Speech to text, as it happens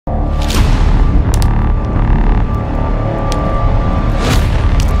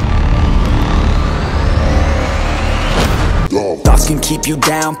keep you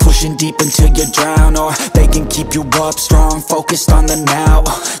down, pushing deep until you drown, or they can keep you up strong, focused on the now.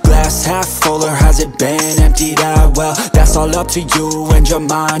 Glass half full, or has it been emptied out? Well, that's all up to you and your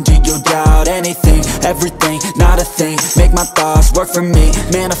mind. Do you doubt anything, everything, not a thing? Make my thoughts work for me,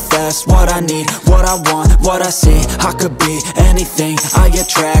 manifest what I need, what I want, what I see. I could be anything, I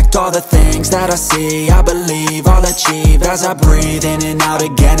attract all the things that I see. I believe I'll achieve as I breathe in and out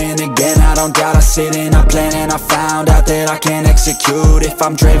again and again. I don't doubt, I sit and I plan, and I found out that I can execute if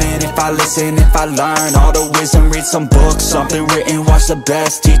I'm driven, if I listen, if I learn all the wisdom. Read some books, something written, watch the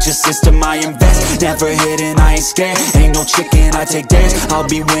best teacher system I invest. Never hidden, I ain't scared, ain't no chicken, I take dares. I'll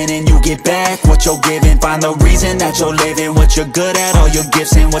be winning, you get back what you're giving. Find the reason that you're living, what you're good at, all your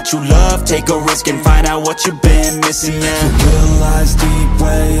gifts and what you love. Take a risk and find out what you've been missing, yeah. The good lies deep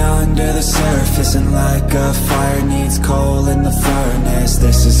way under the surface, and like a fire needs coal in the furnace.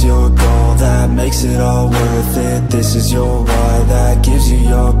 This is your goal that makes it all worth it. This is your why that gives you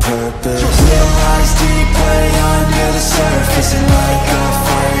your purpose. Real lies deep way under the